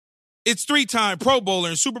It's three-time Pro Bowler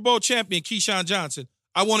and Super Bowl champion Keyshawn Johnson.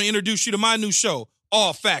 I want to introduce you to my new show,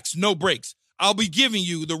 All Facts, No Breaks. I'll be giving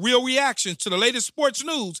you the real reactions to the latest sports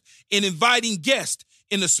news and inviting guests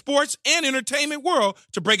in the sports and entertainment world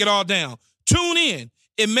to break it all down. Tune in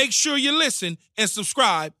and make sure you listen and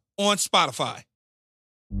subscribe on Spotify.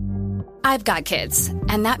 I've got kids,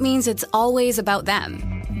 and that means it's always about them.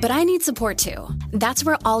 But I need support too. That's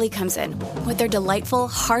where Ollie comes in. With their delightful,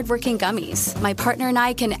 hardworking gummies, my partner and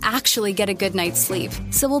I can actually get a good night's sleep,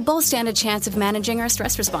 so we'll both stand a chance of managing our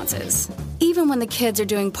stress responses. Even when the kids are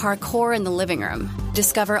doing parkour in the living room,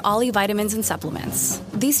 discover Ollie vitamins and supplements.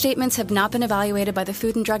 These statements have not been evaluated by the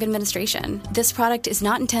Food and Drug Administration. This product is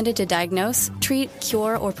not intended to diagnose, treat,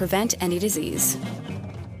 cure, or prevent any disease.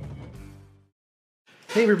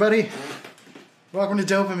 Hey everybody, welcome to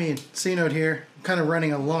Dopamine. C-Note here. I'm kind of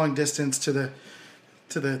running a long distance to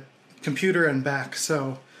the computer and back,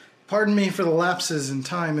 so pardon me for the lapses in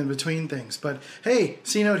time in between things. But hey,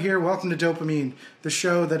 C-Note here, welcome to Dopamine, the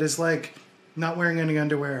show that is like not wearing any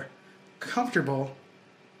underwear. Comfortable,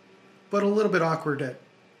 but a little bit awkward at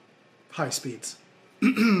high speeds.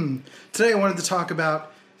 Today I wanted to talk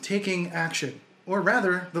about taking action, or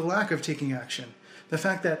rather, the lack of taking action. The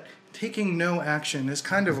fact that taking no action is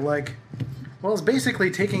kind of like, well, it's basically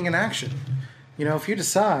taking an action. You know, if you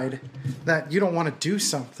decide that you don't want to do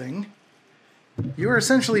something, you are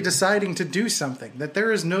essentially deciding to do something. That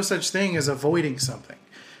there is no such thing as avoiding something.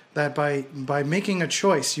 That by making a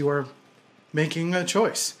choice, you are making a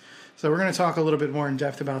choice. So we're going to talk a little bit more in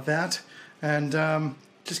depth about that, and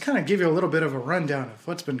just kind of give you a little bit of a rundown of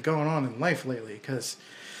what's been going on in life lately. Because,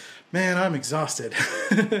 man, I'm exhausted.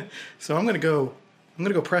 So I'm going to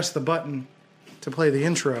go press the button to play the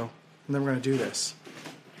intro, and then we're going to do this.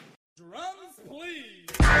 Drums, please.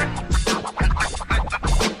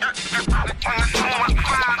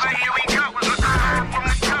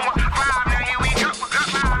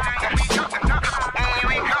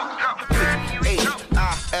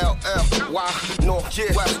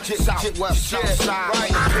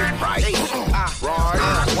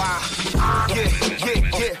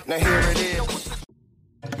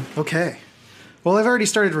 Okay. Well, I've already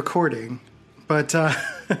started recording, but I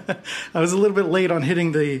was a little bit late on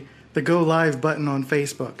hitting the go live button on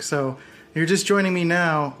Facebook. So you're just joining me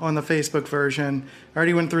now on the Facebook version. I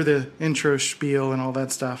already went through the intro spiel and all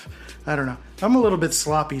that stuff. I don't know. I'm a little bit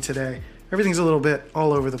sloppy today. Everything's a little bit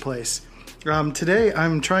all over the place. Today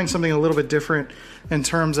I'm trying something a little bit different in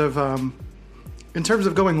terms of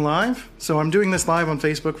going live. So I'm doing this live on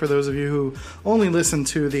Facebook for those of you who only listen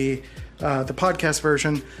to the podcast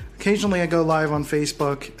version. Occasionally I go live on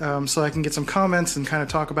Facebook so I can get some comments and kind of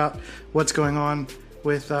talk about what's going on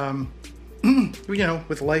with,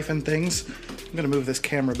 with life and things. I'm going to move this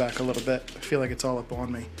camera back a little bit. I feel like it's all up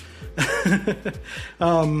on me.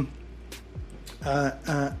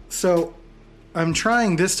 So I'm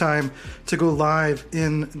trying this time to go live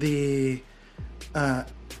in the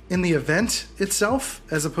event itself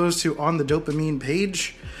as opposed to on the Dopamine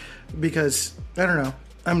page, because I don't know.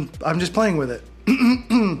 I'm just playing with it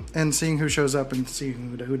and seeing who shows up and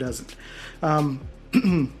seeing who doesn't.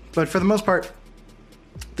 But for the most part,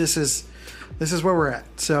 this is where we're at.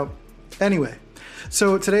 So anyway,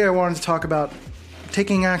 so today I wanted to talk about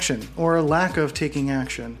taking action or a lack of taking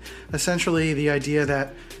action. Essentially, the idea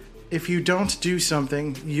that if you don't do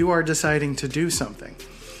something, you are deciding to do something.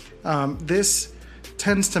 This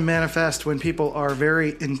tends to manifest when people are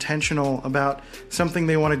very intentional about something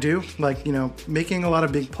they want to do, like, making a lot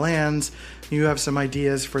of big plans. You have some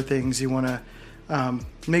ideas for things. You want to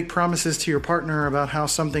make promises to your partner about how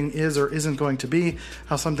something is or isn't going to be,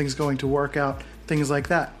 how something's going to work out, things like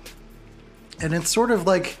that. And it's sort of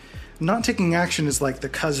like not taking action is like the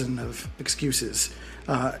cousin of excuses.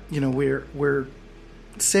 We're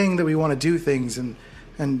saying that we want to do things and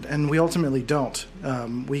we ultimately don't.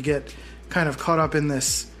 We get kind of caught up in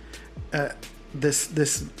this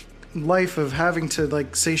life of having to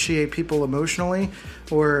like satiate people emotionally,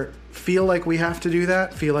 or feel like we have to do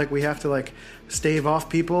that, feel like we have to like stave off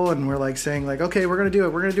people, and we're like saying like, okay, we're gonna do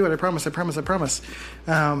it, I promise.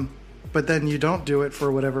 But then you don't do it for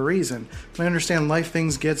whatever reason. I understand life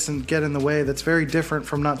things get in the way. That's very different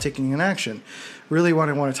from not taking an action. Really, what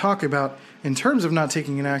I want to talk about in terms of not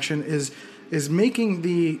taking an action is making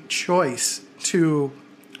the choice to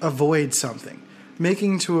avoid something,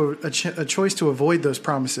 making a choice to avoid those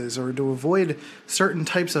promises or to avoid certain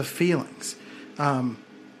types of feelings.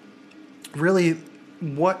 Really,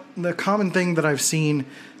 what the common thing that I've seen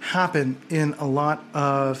happen in a lot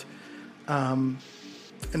of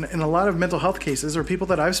in a lot of mental health cases, or people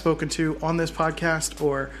that I've spoken to on this podcast,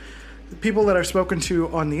 or people that I've spoken to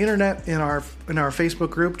on the internet in our Facebook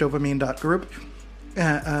group, dopamine.group,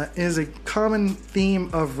 is a common theme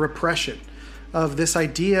of repression, of this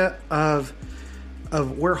idea of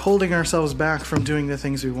we're holding ourselves back from doing the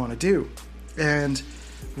things we want to do. And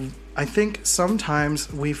I think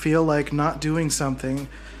sometimes we feel like not doing something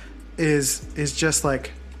is just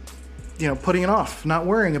like, putting it off, not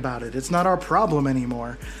worrying about it. It's not our problem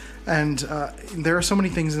anymore. And there are so many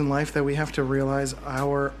things in life that we have to realize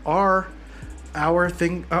our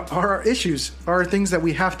issues are things that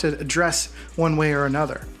we have to address one way or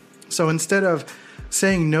another. So instead of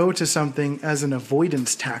saying no to something as an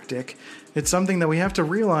avoidance tactic, it's something that we have to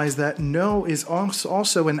realize that no is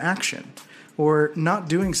also an action, or not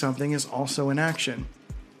doing something is also an action.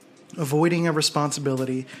 Avoiding a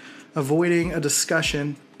responsibility, avoiding a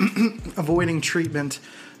discussion, avoiding treatment,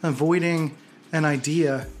 avoiding an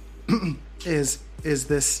idea is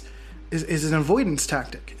an avoidance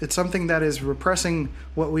tactic. It's something that is repressing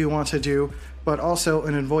what we want to do, but also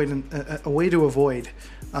a way to avoid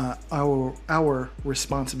our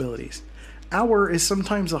responsibilities. Our is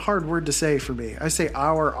sometimes a hard word to say for me. I say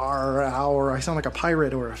our. I sound like a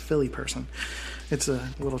pirate or a Philly person. It's a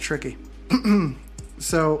little tricky.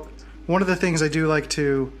 So one of the things I do like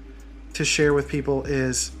to share with people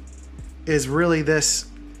is really this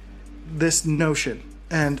notion.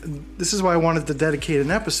 And this is why I wanted to dedicate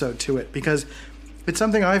an episode to it, because it's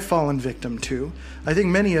something I've fallen victim to. I think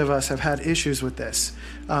many of us have had issues with this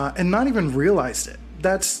and not even realized it.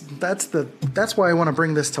 That's why I want to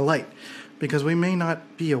bring this to light, because we may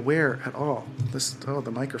not be aware at all.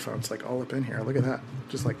 The microphone's like all up in here. Look at that,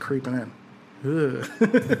 just like creeping in.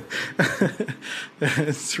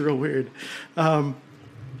 It's real weird.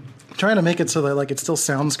 Trying to make it so that it still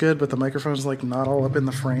sounds good, but the microphone's not all up in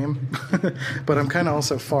the frame. But I'm kind of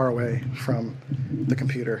also far away from the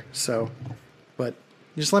computer. So, but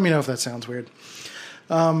just let me know if that sounds weird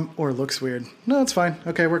or looks weird. No, it's fine.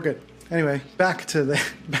 Okay, we're good. Anyway, back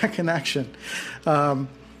in action. When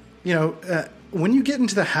you get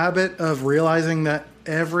into the habit of realizing that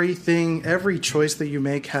every choice that you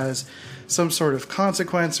make has some sort of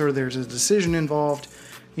consequence, or there's a decision involved,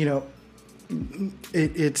 it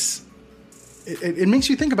makes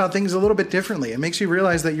you think about things a little bit differently. It makes you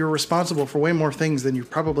realize that you're responsible for way more things than you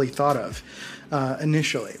probably thought of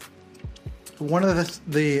initially. One of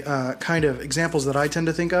the kind of examples that I tend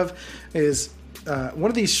to think of is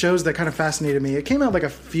one of these shows that kind of fascinated me. It came out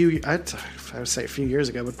I would say a few years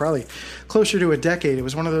ago, but probably closer to a decade. It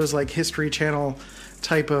was one of those History Channel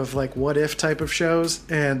type of what if type of shows,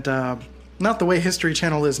 and not the way History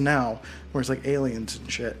Channel is now, where it's aliens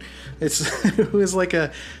and shit. It was like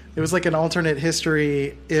an alternate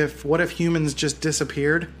history. What if humans just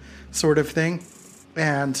disappeared, sort of thing.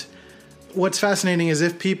 And what's fascinating is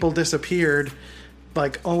if people disappeared,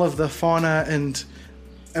 all of the fauna and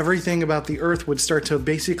everything about the earth would start to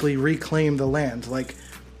basically reclaim the land.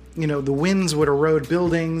 The winds would erode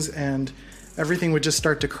buildings, and everything would just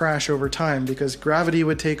start to crash over time, because gravity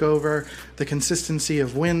would take over, the consistency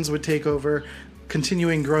of winds would take over,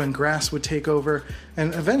 continuing growing grass would take over,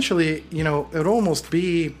 and eventually, it would almost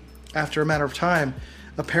be, after a matter of time,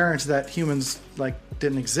 apparent that humans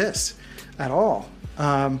didn't exist at all.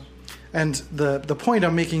 And the point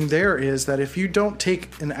I'm making there is that if you don't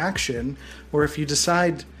take an action, or if you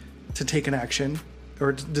decide to take an action,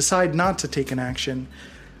 or decide not to take an action,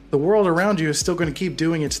 the world around you is still going to keep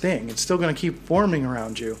doing its thing. It's still going to keep forming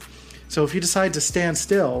around you. So if you decide to stand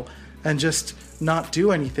still and just not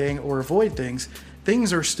do anything or avoid things,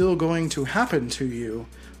 things are still going to happen to you,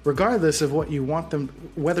 regardless of what you want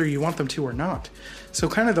them, whether you want them to or not. So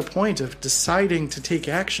kind of the point of deciding to take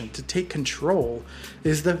action, to take control,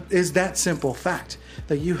 is that simple fact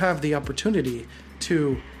that you have the opportunity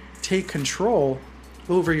to take control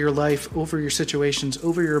over your life, over your situations,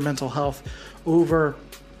 over your mental health, over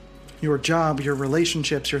your job, your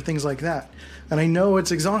relationships, your things like that. And I know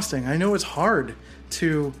it's exhausting. I know it's hard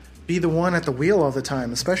to be the one at the wheel all the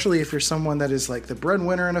time, especially if you're someone that is the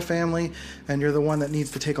breadwinner in a family and you're the one that needs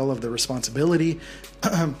to take all of the responsibility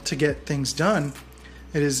to get things done.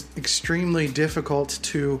 It is extremely difficult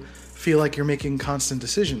to feel like you're making constant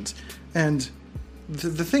decisions. And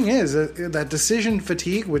the thing is that decision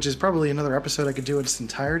fatigue, which is probably another episode I could do in its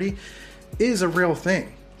entirety, is a real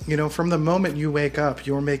thing. From the moment you wake up,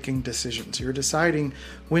 you're making decisions. You're deciding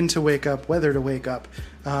when to wake up, whether to wake up.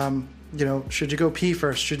 Should you go pee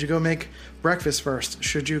first? Should you go make breakfast first?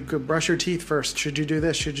 Should you go brush your teeth first? Should you do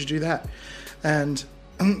this? Should you do that? And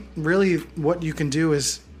really what you can do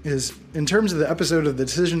is in terms of the episode of the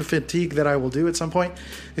decision fatigue that I will do at some point,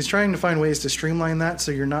 is trying to find ways to streamline that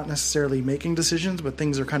so you're not necessarily making decisions, but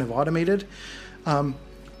things are kind of automated.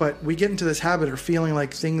 But we get into this habit of feeling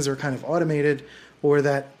like things are kind of automated, or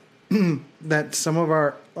that that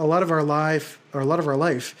a lot of our life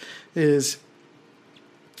is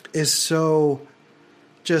so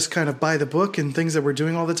just kind of by the book and things that we're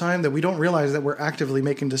doing all the time, that we don't realize that we're actively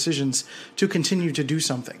making decisions to continue to do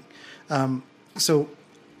something. So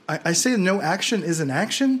I say no action is an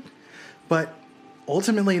action, but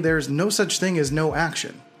ultimately there's no such thing as no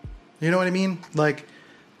action. You know what I mean? Like,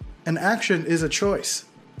 an action is a choice,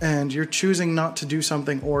 and you're choosing not to do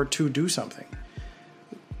something or to do something.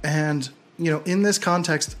 And, in this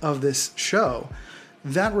context of this show,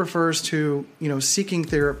 that refers to, seeking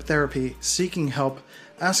therapy, seeking help,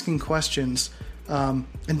 asking questions, and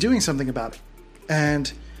doing something about it.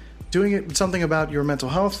 And doing something about your mental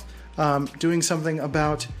health, doing something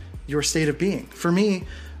about your state of being. For me,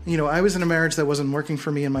 I was in a marriage that wasn't working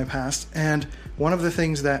for me in my past. And one of the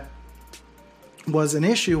things that was an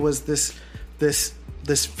issue was this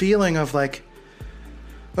feeling of like,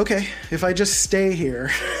 okay, if I just stay here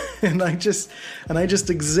and I just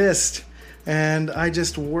exist and I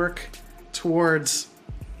just work towards,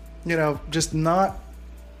 just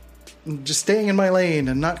staying in my lane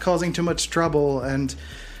and not causing too much trouble and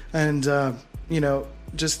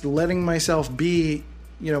just letting myself be,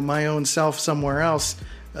 my own self somewhere else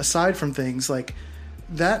aside from things like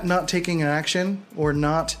that, not taking an action or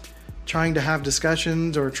not trying to have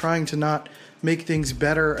discussions or trying to not make things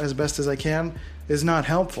better as best as I can is not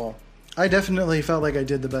helpful. I definitely felt like I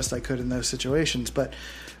did the best I could in those situations, but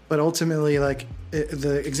ultimately,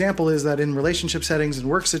 the example is that in relationship settings and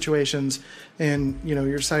work situations, and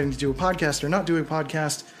you're deciding to do a podcast or not do a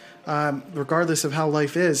podcast, regardless of how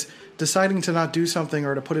life is, deciding to not do something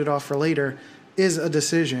or to put it off for later is a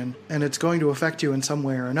decision, and it's going to affect you in some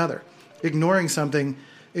way or another. Ignoring something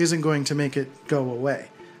isn't going to make it go away.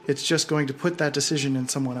 It's just going to put that decision in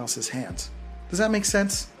someone else's hands. Does that make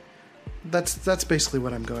sense? That's basically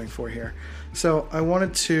what I'm going for here. So I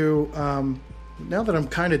wanted to, now that I'm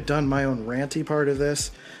kind of done my own ranty part of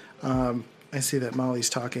this, I see that Molly's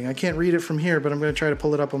talking. I can't read it from here, but I'm going to try to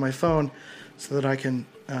pull it up on my phone so that I can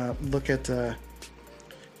look at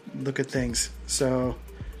things. So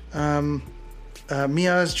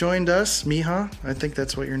Mia has joined us. Miha, I think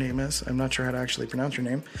that's what your name is. I'm not sure how to actually pronounce your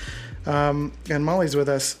name. And Molly's with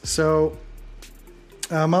us. So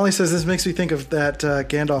Molly says, this makes me think of that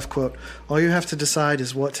Gandalf quote. All you have to decide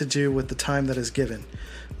is what to do with the time that is given.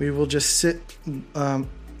 Will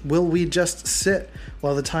we just sit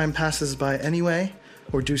while the time passes by anyway,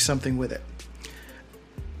 or do something with it?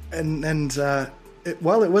 And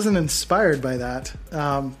while it wasn't inspired by that,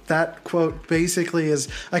 that quote basically is,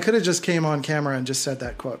 I could have just came on camera and just said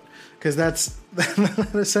that quote, because that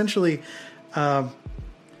essentially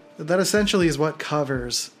is what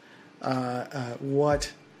covers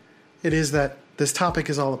what it is that this topic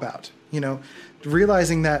is all about.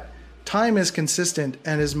 Realizing that time is consistent,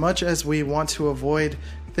 and as much as we want to avoid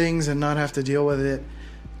things and not have to deal with it,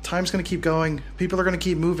 time's going to keep going. People are going to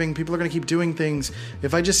keep moving. People are going to keep doing things.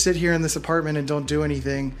 If I just sit here in this apartment and don't do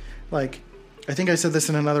anything, I think I said this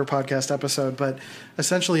in another podcast episode, but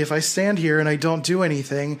essentially if I stand here and I don't do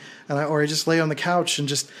anything, or I just lay on the couch and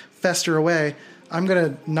just fester away, I'm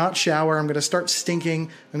going to not shower. I'm going to start stinking.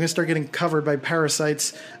 I'm going to start getting covered by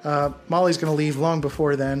parasites. Molly's going to leave long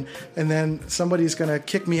before then. And then somebody's going to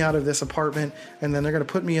kick me out of this apartment. And then they're going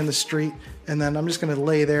to put me in the street. And then I'm just going to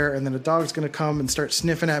lay there. And then a dog's going to come and start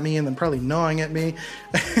sniffing at me and then probably gnawing at me.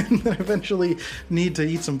 And then eventually need to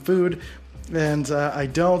eat some food. And I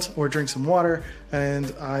don't, or drink some water.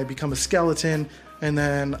 And I become a skeleton. And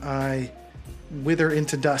then I wither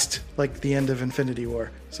into dust like the end of Infinity War.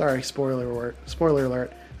 Sorry, spoiler alert.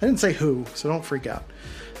 I didn't say who, so don't freak out.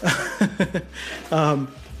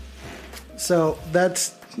 So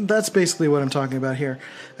that's basically what I'm talking about here.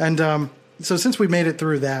 And so since we made it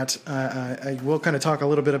through that, I will kind of talk a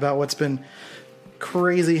little bit about what's been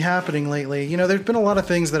crazy happening lately. There's been a lot of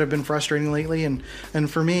things that have been frustrating lately, and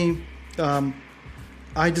for me,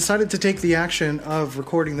 I decided to take the action of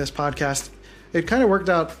recording this podcast. It kind of worked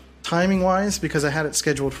out timing wise because I had it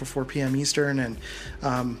scheduled for 4 p.m. Eastern, and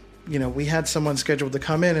we had someone scheduled to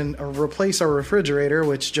come in and replace our refrigerator,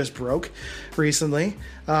 which just broke recently,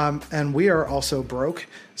 and we are also broke,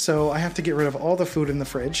 so I have to get rid of all the food in the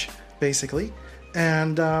fridge basically,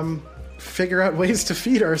 and figure out ways to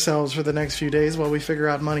feed ourselves for the next few days while we figure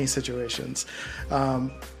out money situations.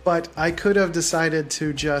 But I could have decided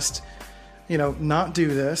to just not do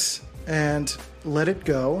this and let it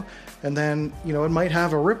go. And then, it might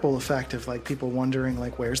have a ripple effect of people wondering,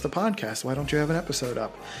 where's the podcast? Why don't you have an episode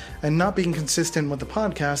up? And not being consistent with the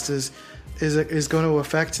podcast is going to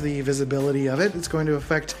affect the visibility of it. It's going to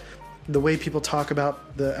affect the way people talk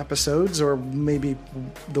about the episodes, or maybe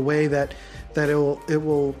the way that it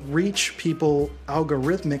will reach people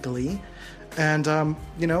algorithmically. And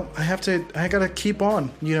I gotta keep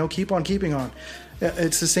on, keep on keeping on.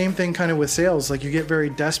 It's the same thing kind of with sales. Like, you get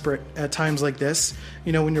very desperate at times like this,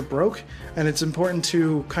 when you're broke, and it's important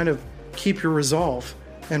to kind of keep your resolve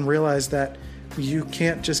and realize that you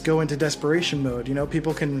can't just go into desperation mode.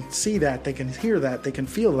 People can see that, they can hear that, they can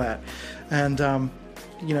feel that. And,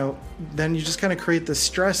 then you just kind of create this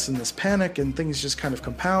stress and this panic, and things just kind of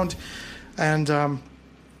compound. And,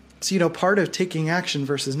 so, part of taking action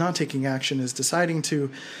versus not taking action is deciding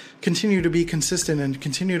to continue to be consistent and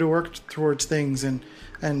continue to work towards things, and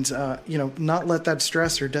not let that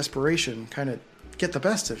stress or desperation kind of get the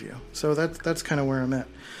best of you. So that's kind of where I'm at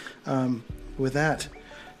with that.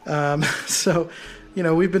 So,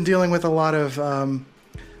 we've been dealing with a lot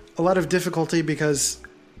of difficulty, because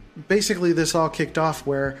basically this all kicked off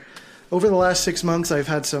where over the last 6 months I've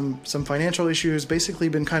had some financial issues, basically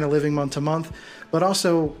been kind of living month to month, but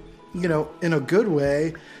also, in a good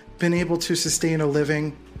way, been able to sustain a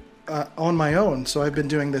living on my own. So I've been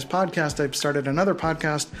doing this podcast. I've started another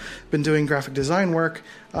podcast, been doing graphic design work.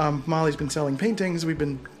 Molly's been selling paintings. We've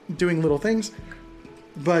been doing little things.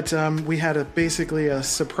 But we had basically a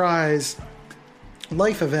surprise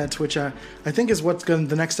life event, which I think is what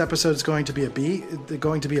the next episode is going to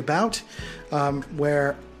be about,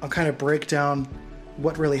 where I'll kind of break down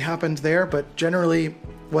what really happened there. But generally,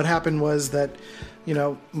 what happened was that,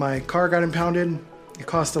 my car got impounded. It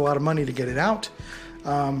cost a lot of money to get it out.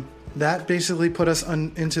 That basically put us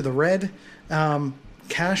into the red,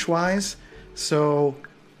 cash-wise. So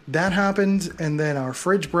that happened, and then our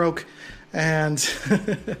fridge broke, and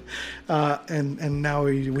and now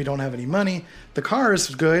we don't have any money. The car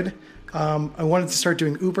is good. I wanted to start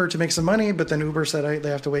doing Uber to make some money, but then Uber said they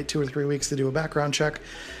have to wait 2 or 3 weeks to do a background check.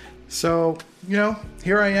 So,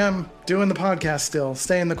 here I am doing the podcast still,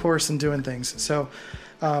 staying the course and doing things. So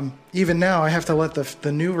even now I have to let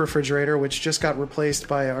the new refrigerator, which just got replaced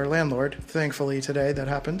by our landlord, thankfully today that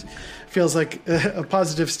happened, feels like a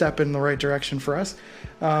positive step in the right direction for us.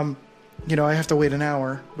 I have to wait an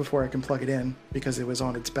hour before I can plug it in, because it was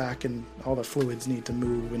on its back and all the fluids need to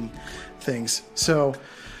move and things. So,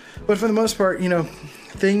 but for the most part,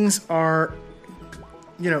 things are,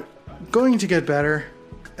 going to get better.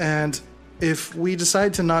 And if we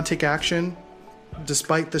decide to not take action,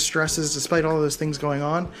 despite the stresses, despite all of those things going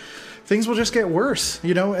on, things will just get worse,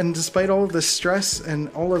 and despite all of the stress and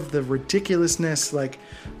all of the ridiculousness, like,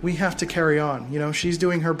 we have to carry on. She's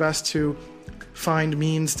doing her best to find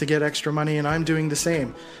means to get extra money, and I'm doing the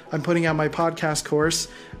same. I'm putting out my podcast course,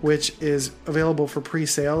 which is available for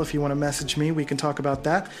pre-sale. If you want to message me, we can talk about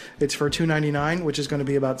that. It's for $299, which is going to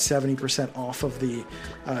be about 70% off of the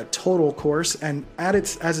total course. And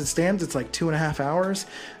as it stands, it's like 2.5 hours,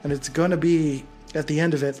 and it's going to be, at the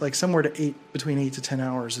end of it, like somewhere to between 8 to 10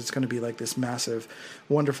 hours. It's going to be like this massive,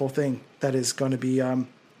 wonderful thing that is going to be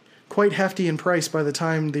quite hefty in price by the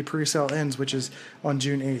time the pre-sale ends, which is on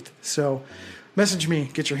June 8th. So message me,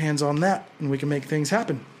 get your hands on that, and we can make things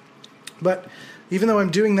happen. But even though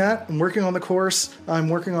I'm doing that, I'm working on the course, I'm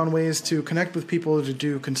working on ways to connect with people to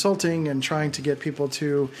do consulting and trying to get people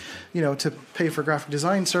to, to pay for graphic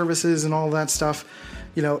design services and all that stuff.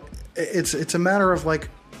 It's a matter of like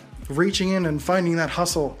reaching in and finding that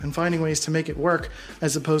hustle and finding ways to make it work,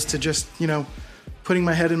 as opposed to just, putting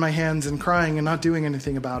my head in my hands and crying and not doing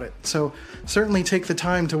anything about it. So certainly take the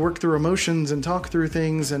time to work through emotions and talk through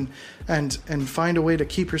things and find a way to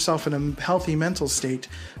keep yourself in a healthy mental state,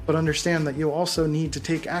 but understand that you also need to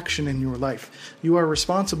take action in your life. You are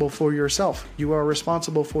responsible for yourself. You are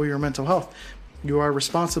responsible for your mental health. You are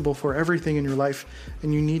responsible for everything in your life,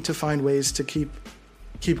 and you need to find ways to keep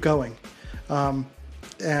going.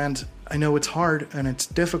 And I know it's hard and it's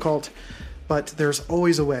difficult, but there's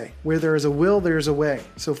always a way. Where there is a will, there is a way.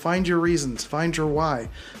 So find your reasons, find your why,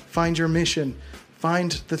 find your mission,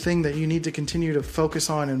 find the thing that you need to continue to focus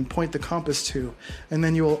on and point the compass to, and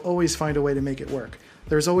then you will always find a way to make it work.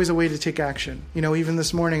 There's always a way to take action. Even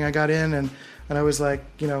this morning I got in and I was like,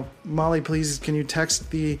 Molly, please, can you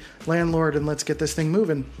text the landlord and let's get this thing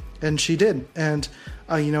moving? And she did. And,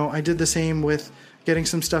 I did the same with getting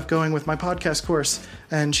some stuff going with my podcast course,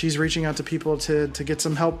 and she's reaching out to people to get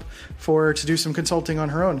some help to do some consulting on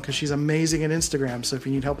her own, because she's amazing at Instagram. So if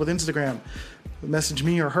you need help with Instagram, message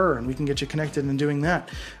me or her and we can get you connected in doing that.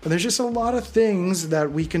 And there's just a lot of things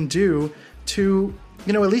that we can do to,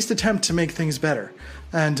 at least attempt to make things better.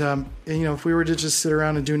 And if we were to just sit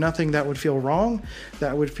around and do nothing, that would feel wrong.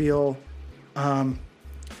 That would feel avoidant,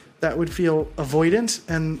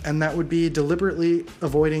 and that would be deliberately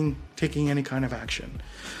avoiding taking any kind of action.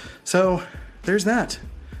 So there's that.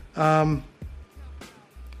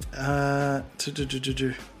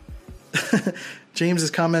 James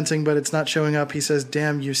is commenting, but it's not showing up. He says,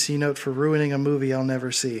 damn you, C-Note, for ruining a movie I'll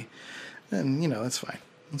never see. And, that's fine.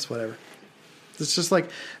 That's whatever. It's just like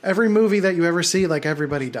every movie that you ever see, like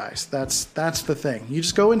everybody dies. That's the thing. You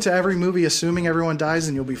just go into every movie assuming everyone dies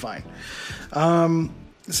and you'll be fine.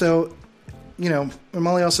 So,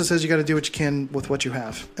 Molly also says you got to do what you can with what you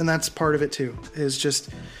have. And that's part of it too, is just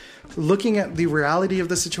looking at the reality of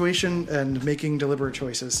the situation and making deliberate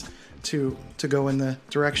choices to go in the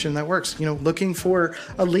direction that works. Looking for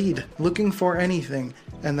a lead, looking for anything,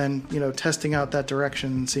 and then, testing out that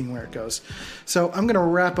direction and seeing where it goes. So I'm going to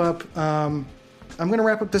wrap up. I'm going to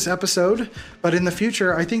wrap up this episode, but in the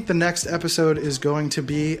future, I think the next episode is going to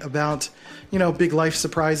be about, big life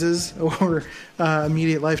surprises or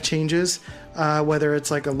immediate life changes, whether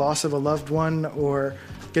it's like a loss of a loved one or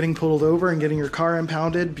getting pulled over and getting your car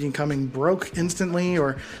impounded, becoming broke instantly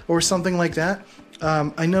or something like that.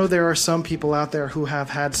 I know there are some people out there who have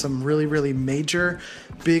had some really, really major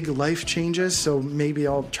big life changes, so maybe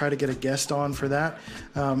I'll try to get a guest on for that,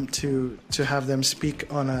 to have them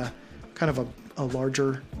speak on a kind of a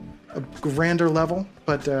larger, a grander level,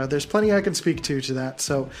 but there's plenty I can speak to that,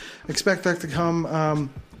 so expect that to come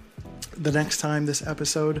the next time this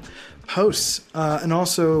episode posts. And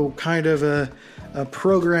also kind of a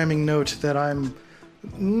programming note that I'm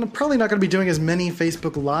probably not going to be doing as many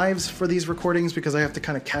Facebook Lives for these recordings because I have to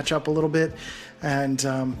kind of catch up a little bit, and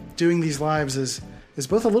doing these lives is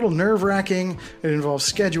both a little nerve-wracking. It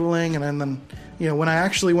involves scheduling, and then when I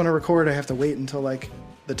actually want to record, I have to wait until like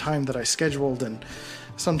the time that I scheduled, and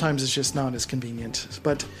sometimes it's just not as convenient.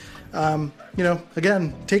 But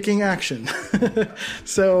again, taking action.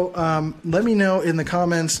 So let me know in the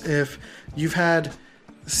comments if you've had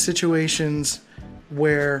situations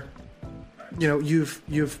where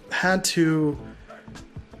you've had to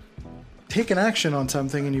take an action on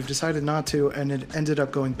something and you've decided not to, and it ended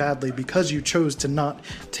up going badly because you chose to not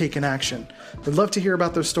take an action. I'd love to hear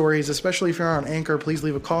about those stories, especially if you're on Anchor. Please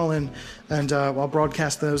leave a call in, and I'll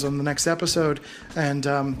broadcast those on the next episode, and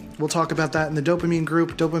we'll talk about that in the Dopamine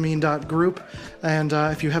group, dopamine.group. And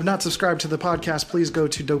if you have not subscribed to the podcast, please go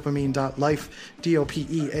to dopamine.life,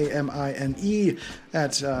 DOPEAMINE,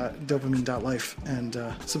 at dopamine.life,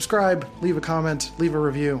 and subscribe, leave a comment, leave a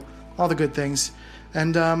review, all the good things.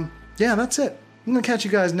 And yeah, that's it. I'm going to catch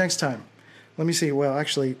you guys next time. Let me see. Well,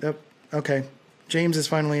 actually, okay. James is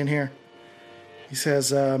finally in here. He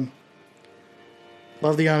says, love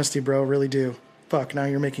the honesty, bro. Really do. Fuck, now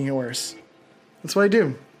you're making it worse. That's what I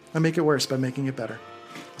do. I make it worse by making it better.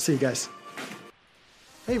 I'll see you guys.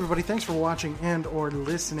 Hey, everybody. Thanks for watching and or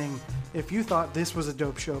listening. If you thought this was a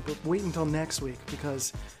dope show, but wait until next week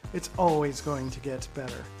because it's always going to get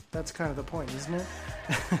better. That's kind of the point, isn't it?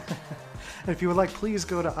 And if you would like, please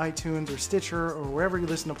go to iTunes or Stitcher or wherever you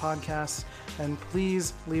listen to podcasts, and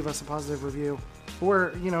please leave us a positive review. Or,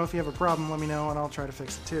 if you have a problem, let me know, and I'll try to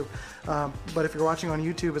fix it too. But if you're watching on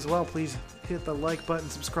YouTube as well, please hit the like button,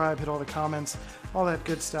 subscribe, hit all the comments, all that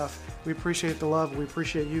good stuff. We appreciate the love. We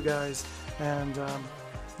appreciate you guys. And,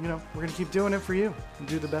 we're going to keep doing it for you and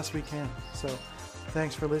do the best we can. So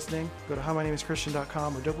thanks for listening. Go to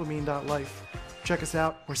howmynameschristian.com or dopamine.life. Check us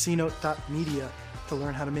out, or cnote.media, to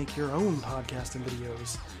learn how to make your own podcast and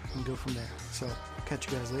videos and go from there. So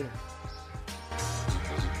catch you guys later.